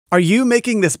Are you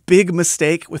making this big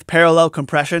mistake with parallel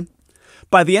compression?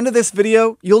 By the end of this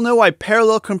video, you'll know why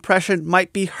parallel compression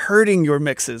might be hurting your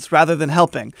mixes rather than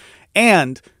helping,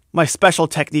 and my special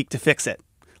technique to fix it.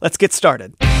 Let's get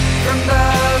started.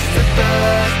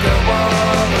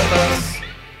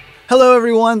 Hello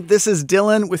everyone, this is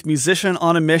Dylan with Musician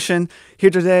on a Mission,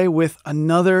 here today with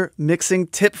another mixing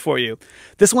tip for you.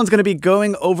 This one's going to be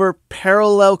going over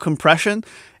parallel compression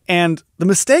and the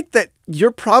mistake that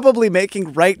you're probably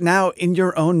making right now in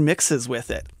your own mixes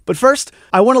with it. But first,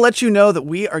 I want to let you know that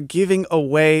we are giving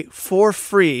away for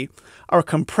free our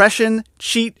compression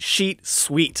cheat sheet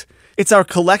suite. It's our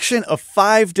collection of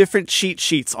 5 different cheat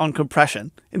sheets on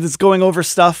compression. It's going over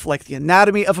stuff like the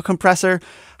anatomy of a compressor,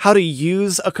 how to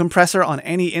use a compressor on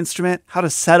any instrument, how to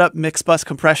set up mix bus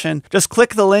compression. Just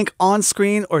click the link on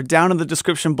screen or down in the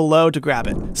description below to grab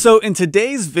it. So in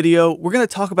today's video, we're going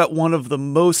to talk about one of the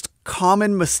most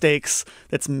common mistakes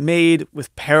that's made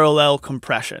with parallel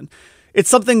compression. It's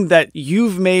something that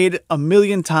you've made a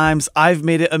million times, I've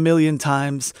made it a million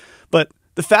times, but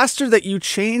the faster that you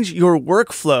change your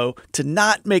workflow to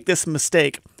not make this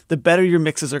mistake, the better your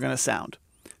mixes are going to sound.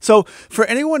 So for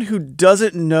anyone who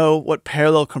doesn't know what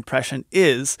parallel compression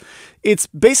is, it's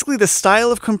basically the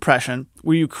style of compression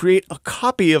where you create a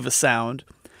copy of a sound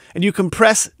and you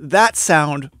compress that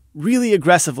sound really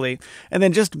aggressively and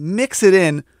then just mix it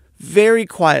in very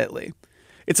quietly.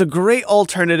 It's a great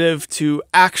alternative to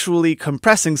actually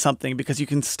compressing something because you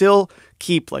can still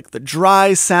keep like the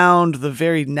dry sound, the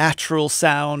very natural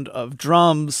sound of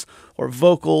drums or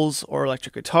vocals or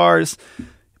electric guitars,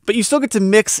 but you still get to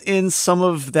mix in some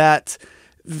of that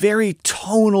very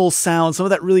tonal sound, some of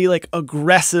that really like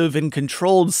aggressive and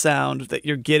controlled sound that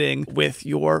you're getting with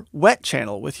your wet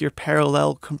channel, with your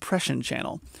parallel compression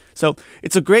channel. So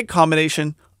it's a great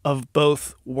combination of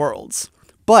both worlds.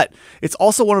 But it's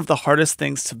also one of the hardest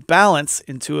things to balance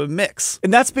into a mix.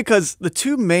 And that's because the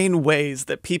 2 main ways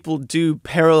that people do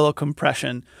parallel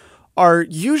compression are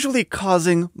usually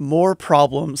causing more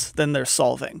problems than they're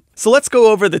solving. So let's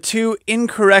go over the 2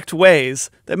 incorrect ways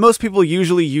that most people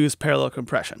usually use parallel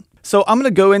compression. So I'm going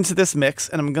to go into this mix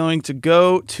and I'm going to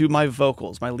go to my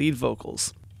vocals, my lead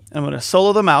vocals. And I'm going to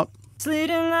solo them out.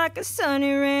 Sliding like a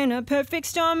sunny rain, a perfect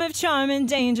storm of charm and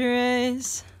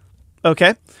dangerous.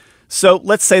 Okay. So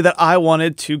let's say that I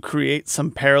wanted to create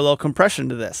some parallel compression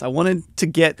to this. I wanted to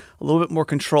get a little bit more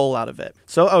control out of it.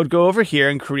 So I would go over here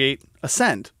and create a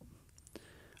send.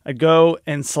 I'd go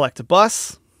and select a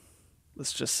bus.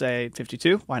 Let's just say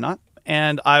 52, why not?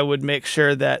 And I would make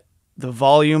sure that the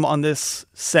volume on this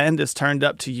send is turned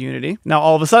up to unity. Now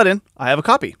all of a sudden, I have a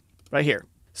copy right here.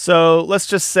 So let's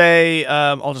just say,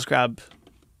 I'll just grab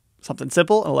something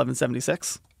simple, an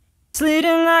 1176.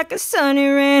 Sliding like a sunny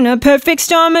rain, a perfect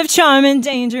storm of charm and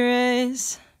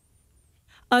dangerous.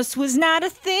 Us was not a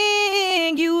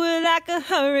thing, you were like a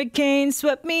hurricane,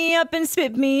 swept me up and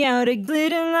spit me out, a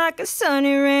gliding like a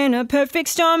sunny rain, a perfect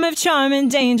storm of charm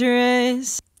and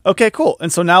dangerous. Okay, cool.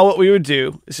 And so now what we would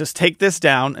do is just take this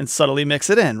down and subtly mix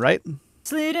it in, right?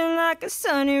 Sliding like a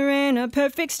sunny rain, a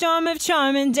perfect storm of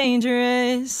charm and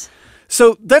dangerous.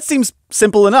 So that seems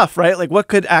simple enough, right? Like what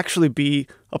could actually be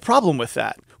a problem with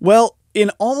that? Well,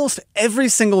 in almost every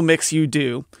single mix you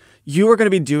do, you are going to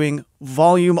be doing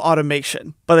volume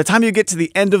automation. By the time you get to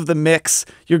the end of the mix,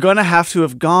 you're going to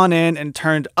have gone in and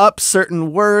turned up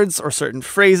certain words or certain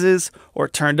phrases, or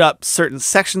turned up certain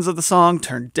sections of the song,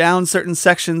 turned down certain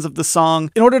sections of the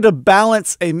song. In order to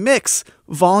balance a mix,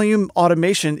 volume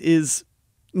automation is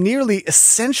nearly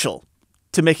essential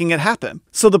to making it happen.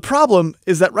 So the problem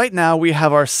is that right now we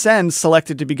have our send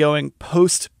selected to be going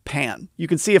post-pan. You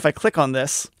can see if I click on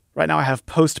this, right now I have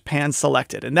post-pan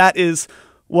selected, and that is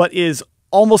what is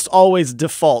almost always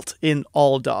default in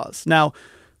all DAWs. Now,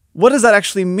 what does that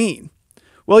actually mean?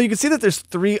 Well, you can see that there's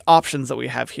 3 options that we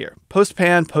have here: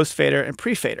 post-pan, post-fader, and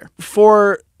pre-fader.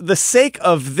 For the sake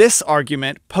of this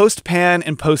argument, post-pan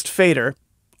and post-fader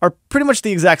are pretty much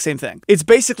the exact same thing. It's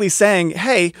basically saying,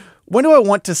 hey, when do I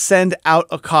want to send out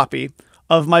a copy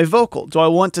of my vocal? Do I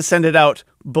want to send it out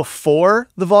before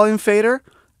the volume fader,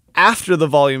 after the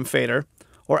volume fader,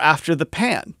 or after the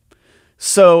pan?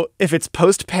 So if it's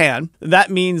post-pan, that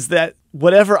means that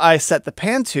whatever I set the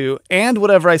pan to and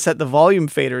whatever I set the volume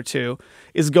fader to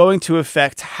is going to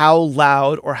affect how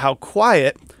loud or how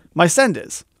quiet my send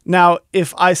is. Now,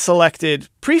 if I selected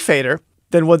pre-fader,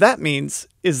 then what that means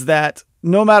is that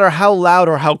no matter how loud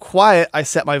or how quiet I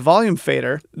set my volume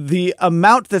fader, the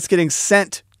amount that's getting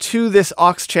sent to this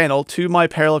aux channel, to my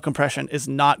parallel compression, is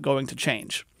not going to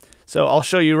change. So I'll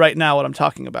show you right now what I'm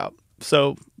talking about.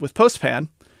 So with post-pan,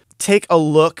 take a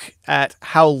look at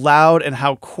how loud and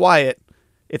how quiet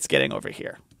it's getting over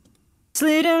here.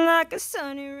 Sliding like a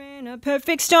sunny rain, a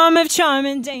perfect storm of charm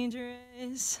and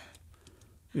dangerous.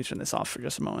 Let me turn this off for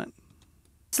just a moment.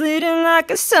 Sliding like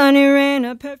a sunny rain,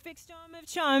 a perfect storm of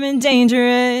charm and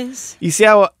dangerous. You see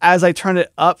how as I turn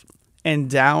it up and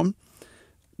down,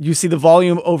 you see the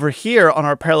volume over here on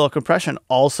our parallel compression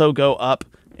also go up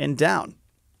and down.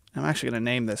 I'm actually going to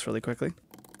name this really quickly.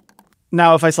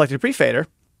 Now, if I select a pre-fader,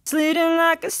 sliding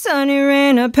like a sunny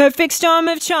rain, a perfect storm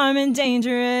of charm and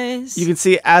dangerous. You can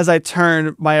see as I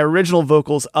turn my original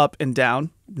vocals up and down,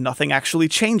 nothing actually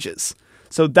changes.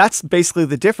 So that's basically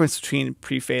the difference between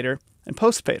pre-fader and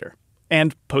post-fader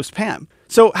and post-pan.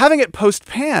 So having it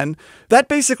post-pan, that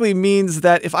basically means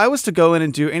that if I was to go in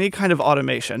and do any kind of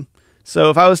automation,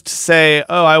 so if I was to say,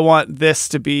 oh, I want this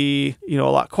to be, a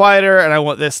lot quieter and I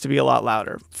want this to be a lot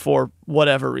louder for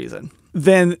whatever reason,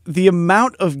 then the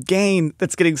amount of gain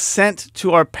that's getting sent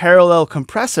to our parallel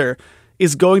compressor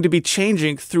is going to be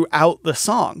changing throughout the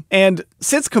song. And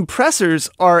since compressors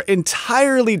are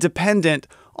entirely dependent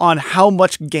on how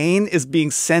much gain is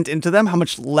being sent into them, how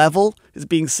much level is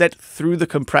being sent through the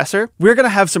compressor, we're going to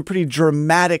have some pretty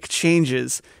dramatic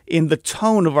changes in the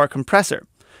tone of our compressor.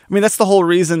 I mean, that's the whole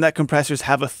reason that compressors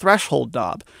have a threshold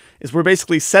knob, is we're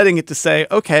basically setting it to say,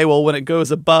 okay, well, when it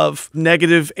goes above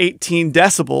negative 18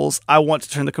 decibels, I want to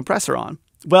turn the compressor on.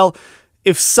 Well,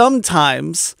 if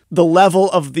sometimes the level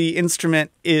of the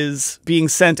instrument is being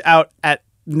sent out at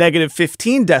negative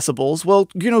 15 decibels, well,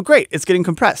 great, it's getting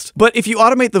compressed. But if you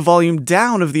automate the volume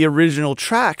down of the original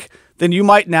track, then you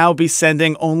might now be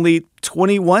sending only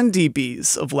 21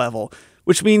 dBs of level,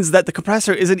 which means that the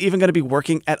compressor isn't even going to be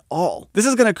working at all. This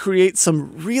is going to create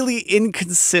some really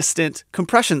inconsistent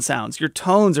compression sounds. Your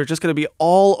tones are just going to be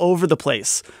all over the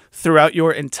place throughout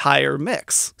your entire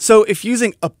mix. So if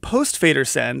using a post-fader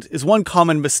send is one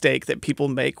common mistake that people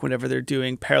make whenever they're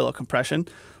doing parallel compression,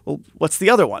 well, what's the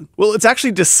other one? Well, it's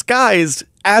actually disguised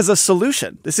as a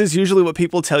solution. This is usually what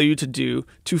people tell you to do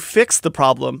to fix the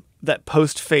problem that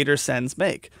post-fader sends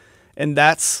make. And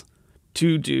that's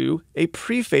to do a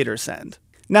pre-fader send.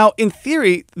 Now, in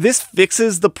theory, this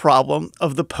fixes the problem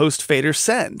of the post-fader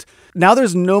send. Now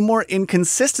there's no more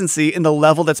inconsistency in the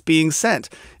level that's being sent.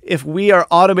 If we are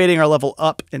automating our level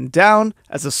up and down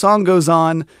as the song goes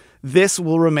on, this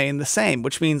will remain the same,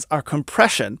 which means our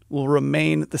compression will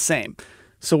remain the same.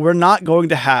 So we're not going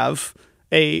to have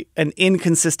an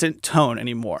inconsistent tone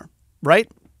anymore, right?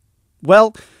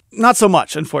 Well, not so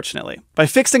much, unfortunately. By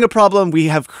fixing a problem, we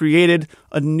have created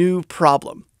a new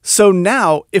problem. So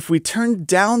now, if we turn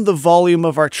down the volume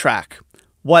of our track,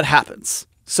 what happens?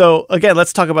 So again,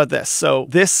 let's talk about this. So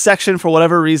this section, for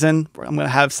whatever reason, I'm going to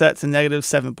have set to negative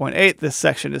 7.8. This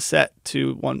section is set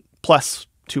to plus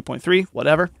 2.3,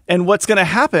 whatever. And what's going to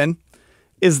happen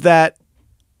is that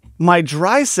my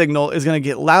dry signal is going to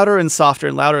get louder and softer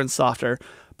and louder and softer,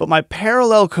 but my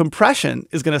parallel compression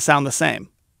is going to sound the same.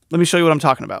 Let me show you what I'm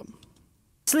talking about.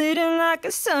 Sliding like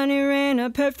a sunny rain, a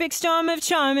perfect storm of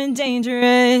charm and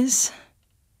dangerous.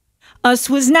 Us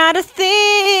was not a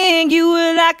thing, you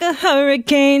were like a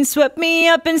hurricane, swept me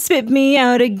up and spit me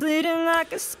out, gliding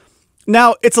like a...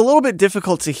 Now, it's a little bit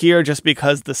difficult to hear just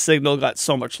because the signal got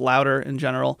so much louder in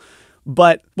general,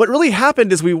 but what really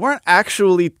happened is we weren't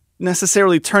actually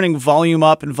necessarily turning volume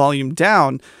up and volume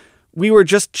down. We were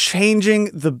just changing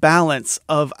the balance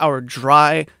of our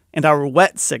dry and our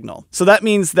wet signal. So that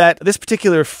means that this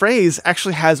particular phrase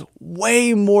actually has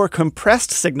way more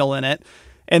compressed signal in it,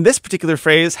 and this particular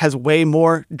phrase has way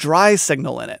more dry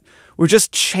signal in it. We're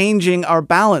just changing our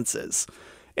balances.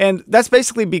 And that's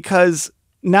basically because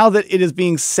now that it is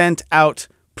being sent out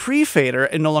pre-fader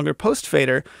and no longer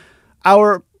post-fader,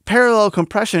 our parallel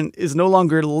compression is no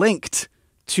longer linked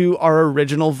to our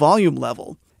original volume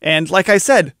level. And like I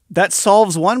said, that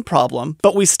solves one problem,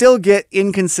 but we still get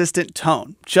inconsistent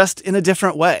tone, just in a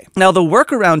different way. Now, the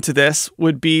workaround to this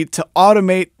would be to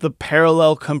automate the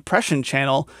parallel compression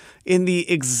channel in the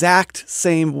exact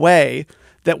same way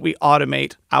that we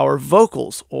automate our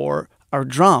vocals or our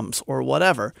drums or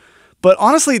whatever. But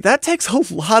honestly, that takes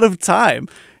a lot of time.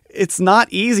 It's not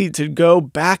easy to go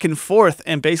back and forth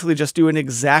and basically just do an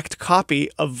exact copy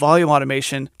of volume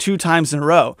automation 2 times in a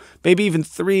row, maybe even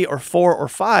 3 or 4 or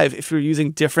 5 if you're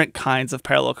using different kinds of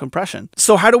parallel compression.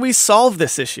 So how do we solve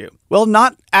this issue? Well,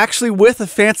 not actually with a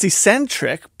fancy send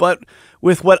trick, but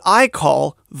with what I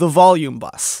call the volume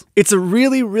bus. It's a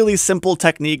really, really simple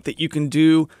technique that you can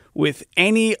do with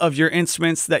any of your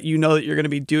instruments that you know that you're going to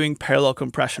be doing parallel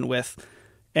compression with.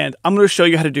 And I'm going to show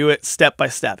you how to do it step by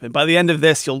step. And by the end of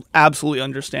this, you'll absolutely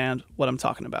understand what I'm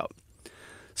talking about.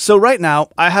 So right now,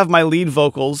 I have my lead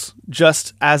vocals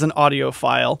just as an audio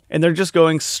file, and they're just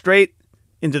going straight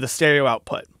into the stereo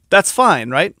output. That's fine,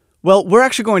 right? Well, we're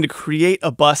actually going to create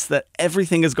a bus that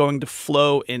everything is going to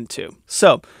flow into.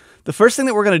 So the first thing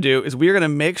that we're going to do is we are going to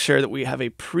make sure that we have a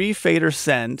pre-fader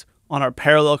send on our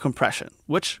parallel compression,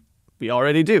 which we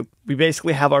already do. We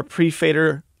basically have our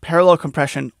pre-fader parallel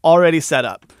compression already set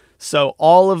up. So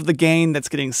all of the gain that's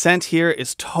getting sent here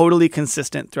is totally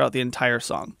consistent throughout the entire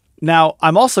song. Now,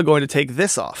 I'm also going to take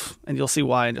this off, and you'll see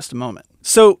why in just a moment.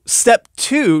 So step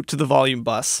 2 to the volume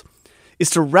bus is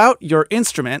to route your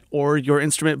instrument or your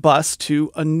instrument bus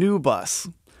to a new bus.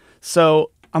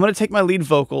 So I'm going to take my lead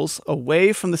vocals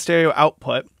away from the stereo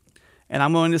output, and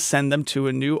I'm going to send them to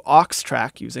a new aux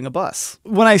track using a bus.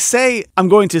 When I say I'm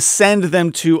going to send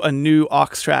them to a new aux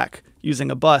track using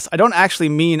a bus, I don't actually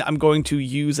mean I'm going to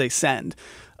use a send.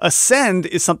 A send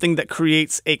is something that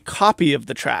creates a copy of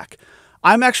the track.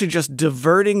 I'm actually just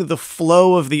diverting the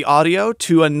flow of the audio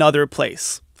to another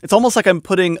place. It's almost like I'm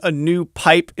putting a new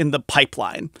pipe in the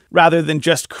pipeline rather than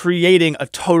just creating a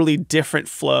totally different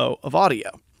flow of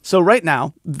audio. So right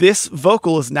now, this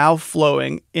vocal is now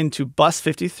flowing into bus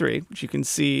 53, which you can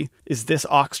see is this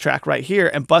aux track right here,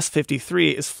 and bus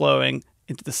 53 is flowing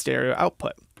into the stereo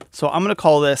output. So I'm going to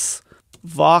call this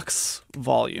Vox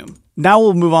volume. Now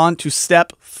we'll move on to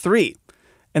step 3.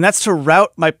 And that's to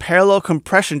route my parallel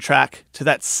compression track to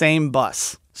that same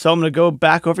bus. So I'm going to go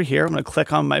back over here. I'm going to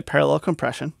click on my parallel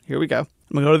compression. Here we go.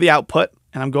 I'm going to go to the output,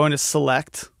 and I'm going to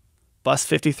select bus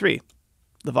 53,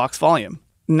 the Vox volume.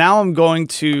 Now I'm going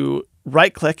to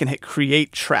right-click and hit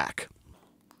Create Track.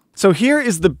 So here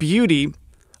is the beauty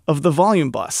of the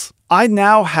volume bus. I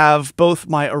now have both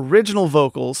my original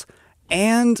vocals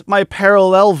and my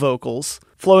parallel vocals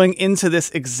flowing into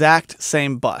this exact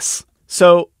same bus.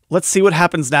 So let's see what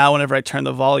happens now whenever I turn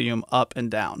the volume up and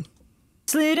down.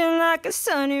 Sliding like a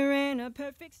sunny rain, a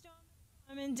perfect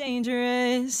storm and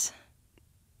dangerous.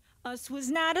 Us was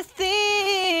not a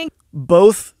thing.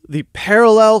 Both the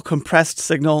parallel compressed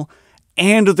signal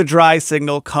and the dry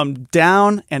signal come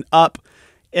down and up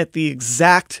at the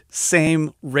exact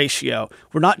same ratio.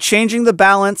 We're not changing the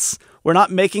balance. We're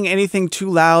not making anything too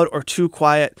loud or too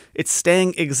quiet. It's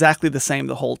staying exactly the same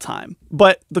the whole time.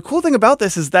 But the cool thing about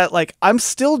this is that I'm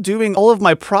still doing all of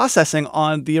my processing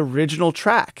on the original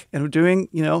track, and I'm doing,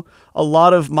 a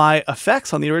lot of my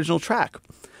effects on the original track.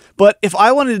 But if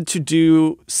I wanted to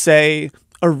do, say,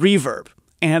 a reverb,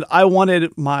 and I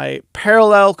wanted my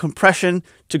parallel compression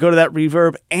to go to that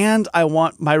reverb, and I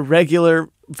want my regular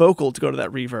vocal to go to that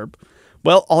reverb,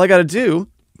 well, all I got to do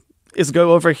is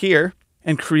go over here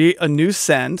and create a new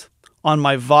send on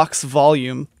my Vox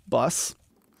volume bus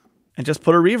and just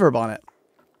put a reverb on it.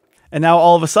 And now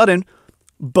all of a sudden,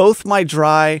 both my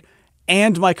dry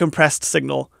and my compressed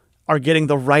signal are getting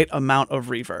the right amount of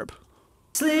reverb.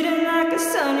 Sliding like a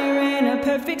sunny rain, a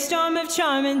perfect storm of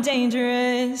charm and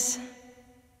dangerous.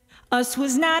 Us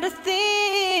was not a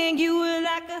thing, you were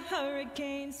like a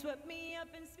hurricane, swept me up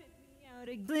and spit me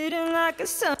out, gliding like a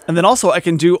sun. And then also I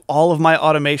can do all of my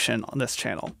automation on this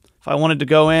channel. If I wanted to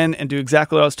go in and do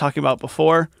exactly what I was talking about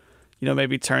before,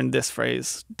 maybe turn this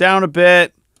phrase down a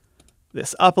bit,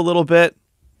 this up a little bit,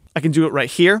 I can do it right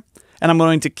here. And I'm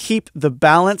going to keep the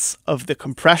balance of the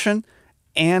compression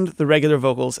and the regular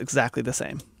vocals exactly the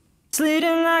same.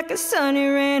 Sliding like a sunny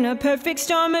rain, a perfect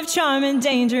storm of charm and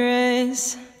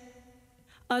dangerous.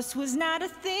 Us was not a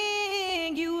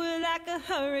thing, you were like a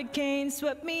hurricane,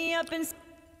 swept me up and...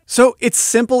 So it's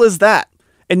simple as that.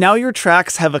 And now your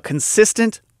tracks have a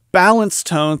consistent, balanced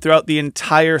tone throughout the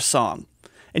entire song.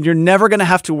 And you're never going to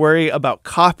have to worry about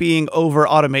copying over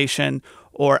automation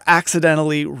or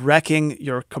accidentally wrecking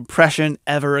your compression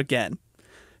ever again.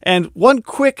 And one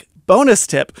quick bonus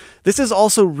tip, this is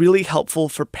also really helpful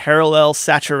for parallel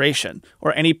saturation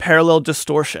or any parallel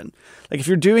distortion. Like if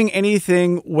you're doing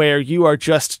anything where you are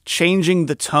just changing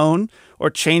the tone or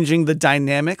changing the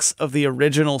dynamics of the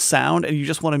original sound and you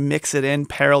just want to mix it in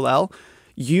parallel,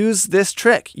 use this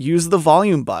trick, use the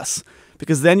volume bus,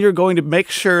 because then you're going to make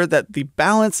sure that the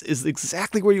balance is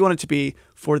exactly where you want it to be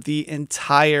for the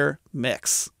entire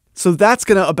mix. So that's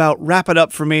going to about wrap it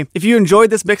up for me. If you enjoyed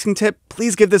this mixing tip,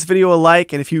 please give this video a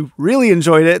like, and if you really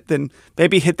enjoyed it, then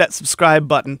maybe hit that subscribe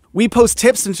button. We post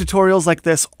tips and tutorials like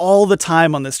this all the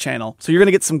time on this channel, so you're going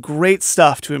to get some great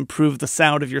stuff to improve the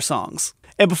sound of your songs.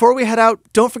 And before we head out,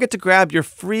 don't forget to grab your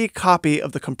free copy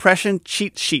of the Compression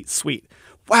Cheat Sheet Suite.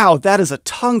 Wow, that is a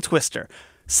tongue twister.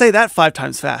 Say that 5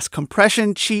 times fast.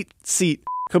 Compression cheat sheet.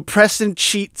 Compression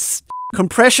cheat.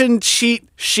 Compression cheat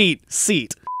sheet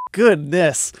seat.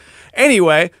 Goodness.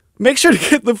 Anyway, make sure to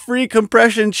get the free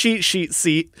compression cheat sheet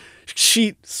suite.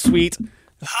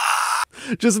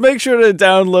 Just make sure to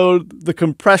download the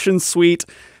compression suite.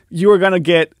 You are going to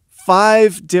get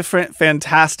 5 different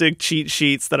fantastic cheat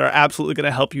sheets that are absolutely going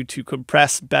to help you to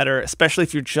compress better, especially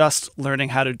if you're just learning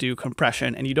how to do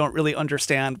compression and you don't really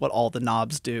understand what all the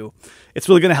knobs do. It's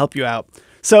really going to help you out.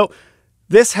 So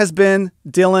this has been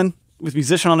Dylan with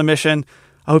Musician on a Mission.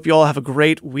 I hope you all have a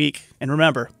great week. And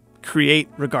remember, create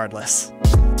regardless.